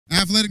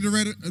Athletic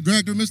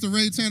Director, Mr.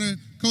 Ray Tanner.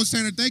 Coach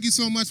Tanner, thank you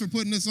so much for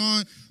putting this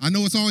on. I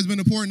know it's always been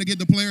important to get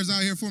the players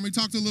out here for me.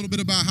 Talk to a little bit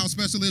about how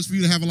special it is for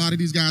you to have a lot of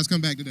these guys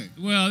come back today.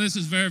 Well, this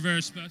is very,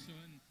 very special.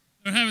 And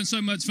they're having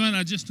so much fun.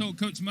 I just told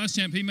Coach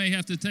Muschamp he may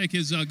have to take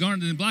his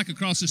garnet and black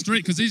across the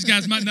street because these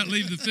guys might not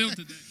leave the field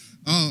today.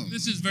 Oh,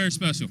 this is very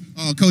special.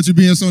 Oh, Coach, you're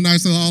being so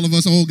nice to all of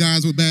us old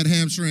guys with bad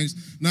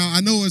hamstrings. Now, I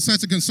know it's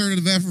such a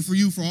concerted effort for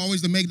you for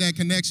always to make that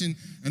connection,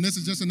 and this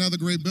is just another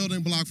great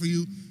building block for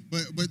you.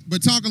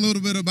 But talk a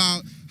little bit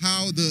about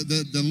how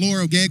the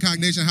lore of Gamecock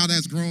Nation, how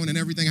that's grown and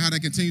everything, how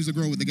that continues to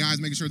grow with the guys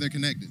making sure they're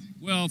connected.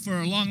 Well, for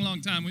a long, long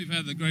time, we've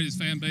had the greatest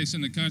fan base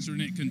in the country,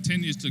 and it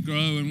continues to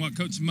grow. And what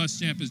Coach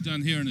Muschamp has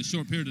done here in a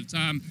short period of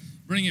time,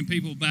 bringing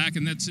people back,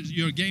 and that's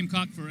your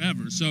Gamecock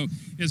forever. So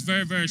it's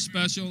very, very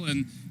special,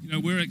 and you know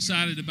we're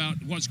excited about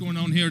what's going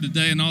on here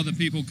today and all the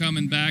people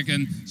coming back,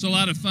 and it's a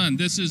lot of fun.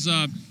 This is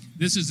a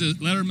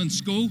Letterman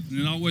school, and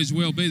it always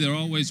will be. They're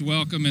always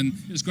welcome, and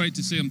it's great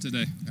to see them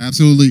today.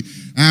 Absolutely.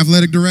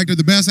 Athletic Director,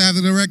 the best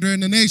athletic director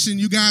in the nation.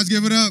 You guys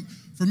give it up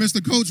for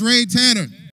Mr. Coach Ray Tanner.